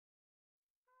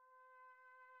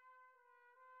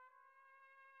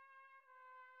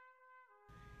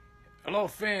Hello,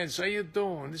 fans. How you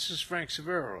doing? This is Frank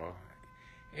Sivero.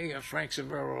 Hey, Frank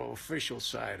Sivero official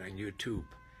site on YouTube.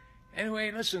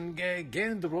 Anyway, listen, get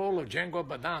in the role of Genco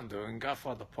Abbandando in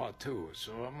Godfather Part 2.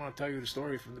 So I'm going to tell you the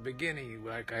story from the beginning,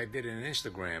 like I did in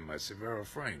Instagram, Sivero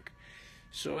Frank.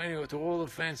 So anyway, to all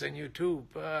the fans on YouTube,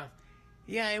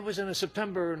 yeah, it was in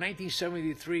September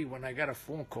 1973 when I got a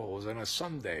phone call. It was on a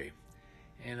Sunday.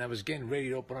 And I was getting ready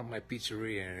to open up my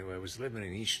pizzeria. Anyway, I was living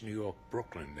in East New York,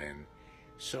 Brooklyn then.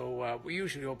 So we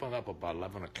usually open up about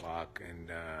 11 o'clock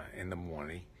in the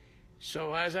morning.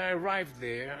 So as I arrived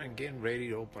there and getting ready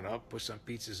to open up, put some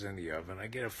pizzas in the oven, I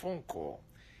get a phone call.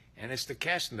 And it's the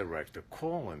casting director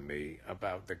calling me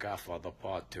about The Godfather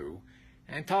Part 2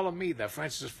 and telling me that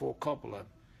Francis Ford Coppola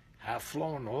had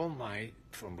flown all night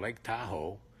from Lake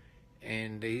Tahoe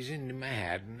and he's in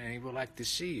Manhattan and he would like to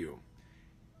see you.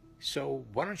 So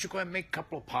why don't you go and make a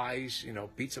couple of pies, you know,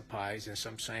 pizza pies and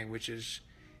some sandwiches.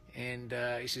 And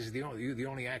he says, you're the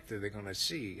only actor they're going to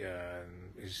see.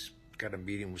 He's got a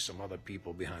meeting with some other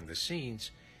people behind the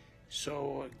scenes.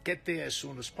 So get there as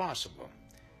soon as possible.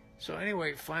 So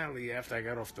anyway, finally, after I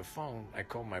got off the phone, I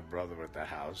called my brother at the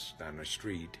house down the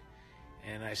street.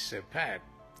 And I said, Pat,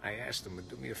 I asked him to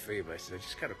do me a favor. I said, I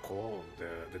just got a call.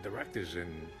 The director's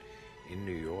in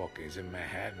New York. He's in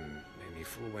Manhattan. And he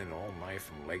flew in all night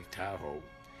from Lake Tahoe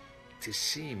to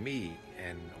see me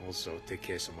and also take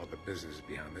care of some other business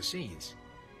behind the scenes.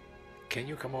 Can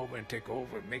you come over and take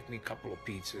over? Make me a couple of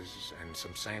pizzas and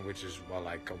some sandwiches while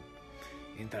I go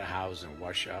into the house and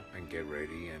wash up and get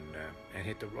ready and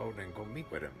hit the road and go meet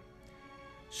with him.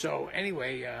 So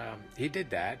anyway, he did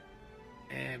that,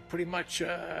 and pretty much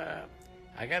I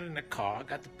got in the car,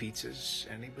 got the pizzas,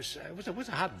 and it was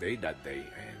a hot day that day,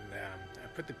 and I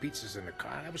put the pizzas in the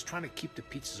car, and I was trying to keep the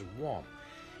pizzas warm.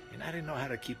 And I didn't know how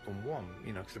to keep them warm,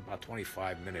 you know, it's about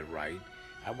 25-minute ride.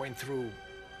 I went through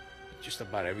just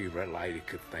about every red light you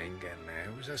could think,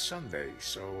 and it was a Sunday.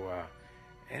 So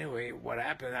anyway, what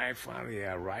happened, I finally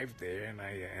arrived there, and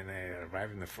I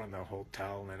arrived in the front of the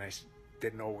hotel, and I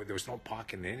didn't know, there was no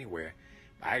parking anywhere.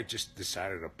 I just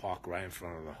decided to park right in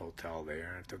front of the hotel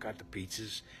there, and took out the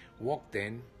pizzas, walked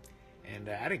in, and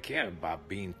I didn't care about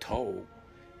being towed.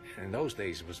 And in those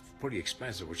days, it was pretty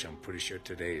expensive, which I'm pretty sure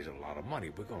today is a lot of money.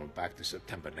 We're going back to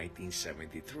September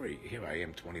 1973. Here I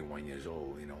am, 21 years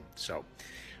old, you know. So,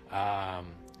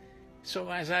 so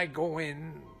as I go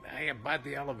in, I bought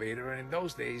the elevator. And in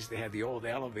those days, they had the old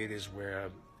elevators where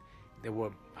they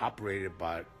were operated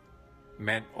by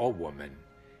men or women.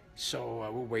 So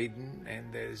we're waiting,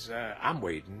 and I'm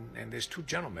waiting, and there's two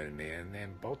gentlemen in there, and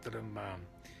then both of them...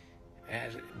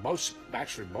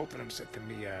 both of them said to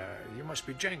me, you must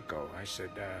be Genco. I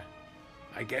said,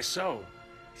 I guess so.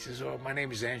 He says, oh, my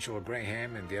name is Angelo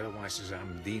Graham, and the other one says,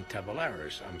 I'm Dean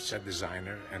Taballeras. I'm set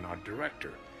designer and art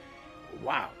director.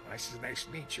 Wow. I said, nice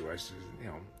to meet you. I said, you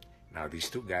know, now these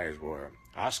two guys were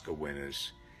Oscar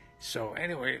winners. So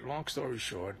anyway, long story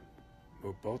short,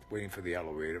 we're both waiting for the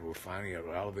elevator. We're finally,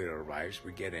 our elevator arrives,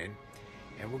 we get in,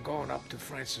 and we're going up to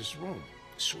Francis' room,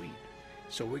 suite.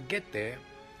 So we get there,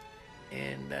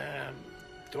 and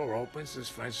door opens, there's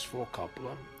Francis Ford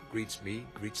Coppola, greets me,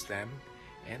 greets them,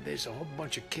 and there's a whole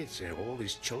bunch of kids there, all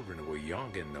these children who were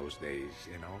young in those days,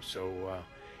 you know, so,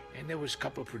 and there was a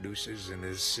couple of producers and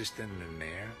his assistant in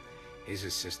there, his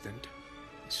assistant.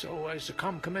 So I said,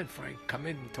 come in, Frank, come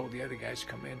in, and told the other guys to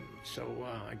come in. So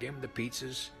I gave them the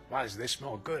pizzas. Wow, they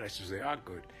smell good. I said, they are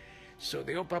good. So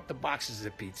they open up the boxes of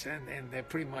the pizza, and they're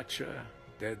pretty much,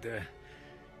 they're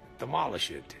demolish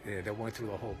it. They went through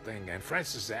the whole thing, and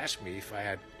Francis asked me if I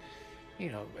had,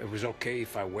 you know, it was okay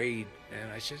if I wait,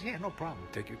 and I said, yeah, no problem,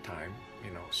 take your time,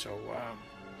 you know. So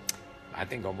I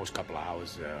think almost a couple of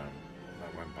hours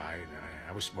went by, and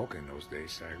I was smoking those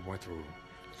days. I went through,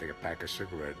 I think, a pack of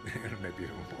cigarettes, maybe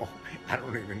even more, I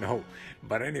don't even know.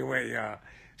 But anyway,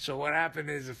 so what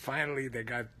happened is finally they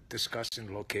got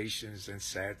discussing locations and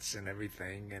sets and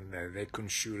everything, and they couldn't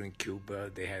shoot in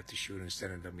Cuba. They had to shoot in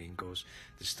San Domingos,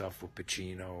 the stuff with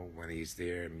Pacino when he's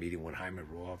there, meeting with Hyman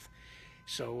Roth.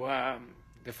 So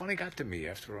they finally got to me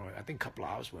after, I think, a couple of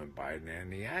hours went by,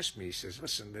 and he asked me, he says,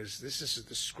 listen, this is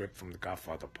the script from The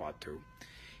Godfather Part 2.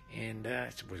 And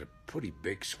it was a pretty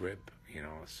big script, you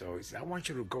know, so he said, I want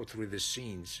you to go through the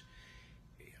scenes.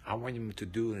 I want you to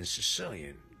do it in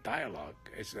Sicilian dialogue.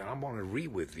 It's, I'm going to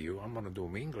read with you. I'm going to do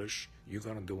them English. You're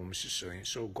going to do them in Sicilian.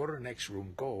 So go to the next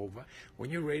room, go over.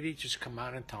 When you're ready, just come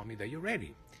out and tell me that you're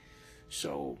ready.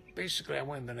 So basically, I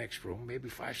went in the next room. Maybe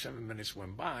 5-7 minutes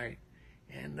went by,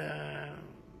 and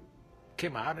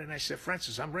came out, and I said,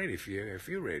 Francis, I'm ready if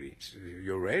you're ready. He said,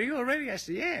 you're ready already? I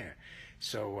said, yeah.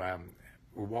 So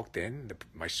we walked in,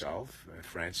 myself,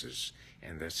 Francis,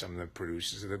 and some of the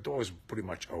producers. The door was pretty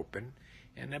much open,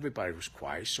 and everybody was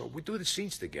quiet. So we do the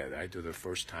scenes together. I do the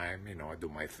first time, I do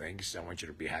my things. I want you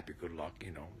to be happy, good luck,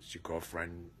 it's your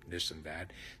girlfriend, this and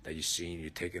that you're seeing. You're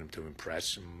taking them to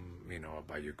impress them,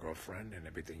 about your girlfriend and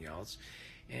everything else.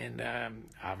 And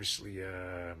obviously,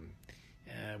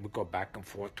 we go back and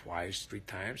forth twice, 3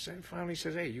 times, and finally he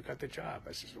says, "Hey, you got the job."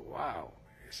 I says, "Wow."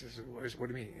 He says, "What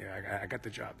do you mean? I got the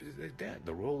job." He says, "Dad,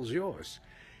 the role's yours."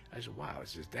 I said, "Wow." He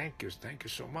says, thank you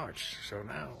so much." So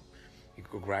now he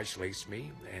congratulates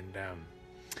me, and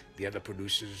the other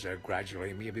producers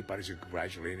congratulate me. Everybody's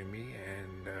congratulating me,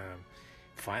 and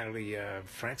finally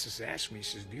Francis asked me, he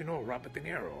says, "Do you know Robert De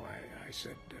Niro?" I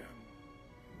said,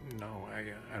 "No,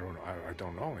 I don't know. I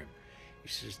don't know him." He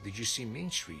says, "Did you see Mean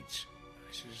Streets?"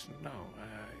 I says, "No."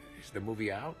 Is the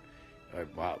movie out?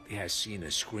 Well, he has seen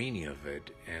a screening of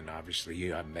it, and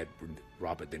obviously I met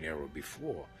Robert De Niro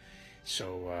before.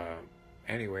 So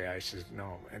anyway, I says,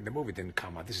 "No," and the movie didn't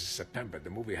come out. This is September. The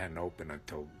movie hadn't opened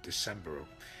until December,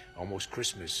 almost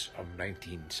Christmas of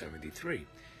 1973.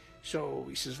 So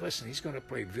he says, "Listen, he's going to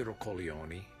play Vito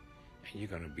Corleone, and you're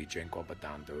going to be Genco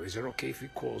Abbandando. Is it okay if he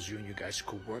calls you and you guys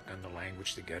could work on the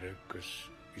language together, because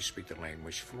you speak the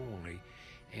language fluently?"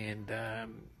 And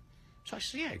so I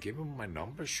said, "Yeah, give him my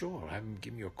number, sure. Have him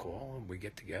give me a call, and we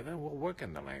get together, and we'll work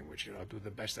on the language. I'll do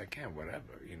the best I can,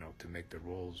 whatever, to make the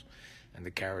roles and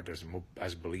the characters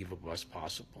as believable as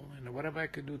possible, and whatever I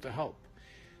could do to help."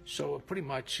 So pretty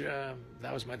much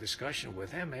that was my discussion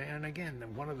with him. And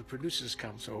again, one of the producers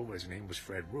comes over. His name was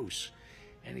Fred Roos.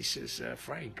 And he says,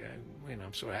 "Frank,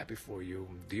 I'm so happy for you.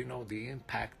 Do you know the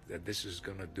impact that this is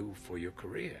going to do for your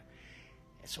career?"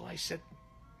 And so I said,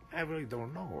 "I really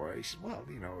don't know." He said, "Well,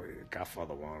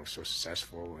 Godfather 1 was so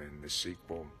successful, and the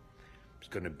sequel is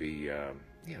going to be,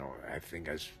 I think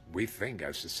we think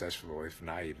as successful, if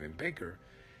not even bigger.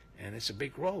 And it's a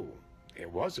big role." It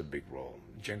was a big role.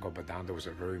 Genco Abbandando was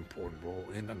a very important role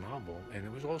in the novel, and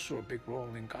it was also a big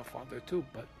role in Godfather 2,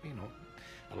 but,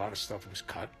 a lot of stuff was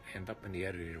cut, ended up in the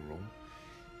editing room.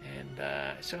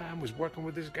 And so I was working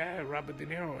with this guy, Robert De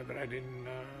Niro, that I didn't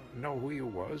know who he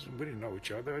was. We didn't know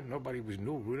each other. Nobody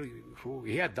knew really who.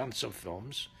 He had done some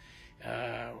films.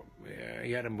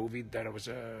 He had a movie that was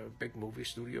a big movie,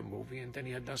 studio movie, and then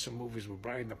he had done some movies with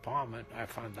Brian De Palma, I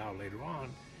found out later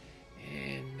on.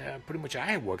 And pretty much I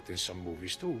had worked in some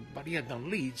movies too, but he had done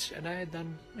leads, and I had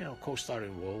done,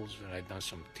 co-starring roles, and I had done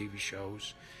some TV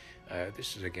shows.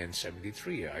 This is again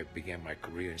 73. I began my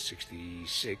career in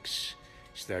 66,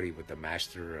 studied with the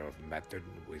Master of Method,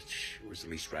 which was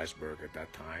Lee Strasberg at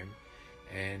that time,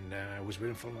 and I was with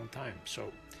him for a long time.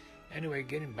 So anyway,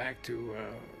 getting back to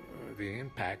the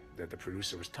impact that the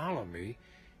producer was telling me,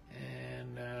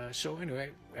 and so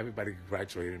anyway, everybody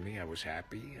congratulated me. I was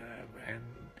happy, and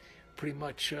pretty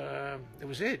much it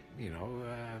was it,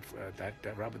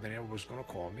 that Robert De Niro was going to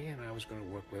call me, and I was going to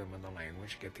work with him on the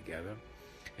language, get together,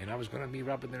 and I was going to meet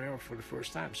Robert De Niro for the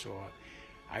first time. So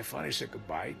I finally said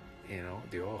goodbye.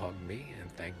 They all hugged me and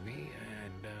thanked me,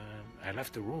 and I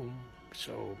left the room.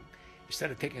 So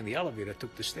instead of taking the elevator, I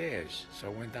took the stairs. So I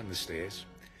went down the stairs,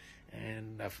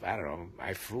 and I don't know,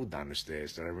 I flew down the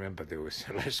stairs. I remember there was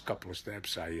the last couple of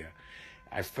steps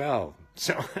I fell.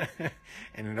 So,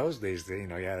 and in those days, you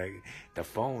had the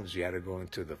phones, you had to go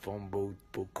into the phone booth,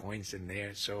 put coins in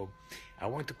there. So I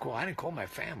didn't call my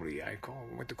family. I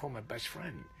went to call my best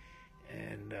friend.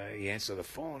 And he answered the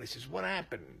phone. He says, "What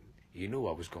happened?" He knew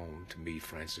I was going to meet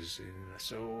Francis. And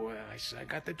so I said, "I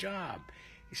got the job."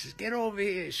 He says, "Get over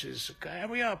here." He says,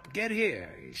 "Hurry up, get here."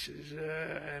 He says,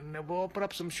 "And we'll open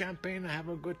up some champagne and have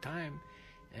a good time."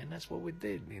 And that's what we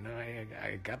did.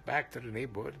 I got back to the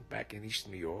neighborhood, back in East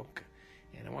New York,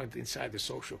 and I went inside the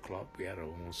social club. We had our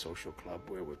own social club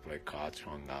where we played cards,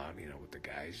 hung out, with the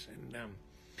guys. And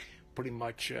pretty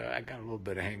much I got a little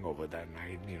bit of hangover that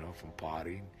night, from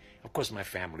partying. Of course, my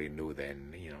family knew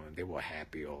then, and they were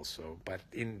happy also. But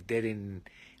they didn't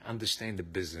understand the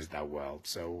business that well.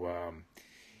 So,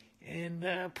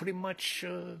 pretty much...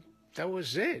 that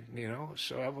was it,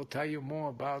 So I will tell you more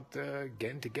about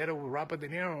getting together with Robert De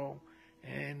Niro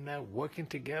and working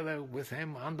together with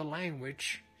him on the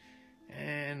language,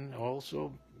 and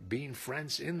also being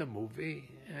friends in the movie.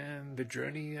 And the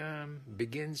journey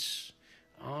begins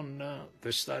on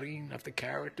the studying of the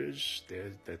characters,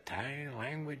 the Italian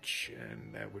language,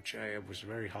 and which was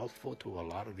very helpful to a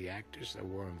lot of the actors that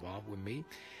were involved with me.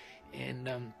 And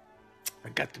I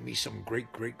got to meet some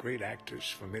great actors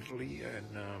from Italy, and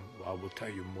I will tell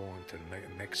you more into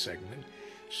the next segment.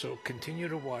 So continue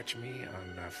to watch me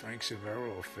on Frank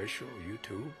Sivero Official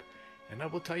YouTube, And I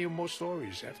will tell you more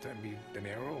stories after I meet De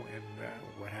Niro and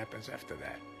what happens after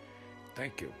that.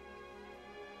 Thank you.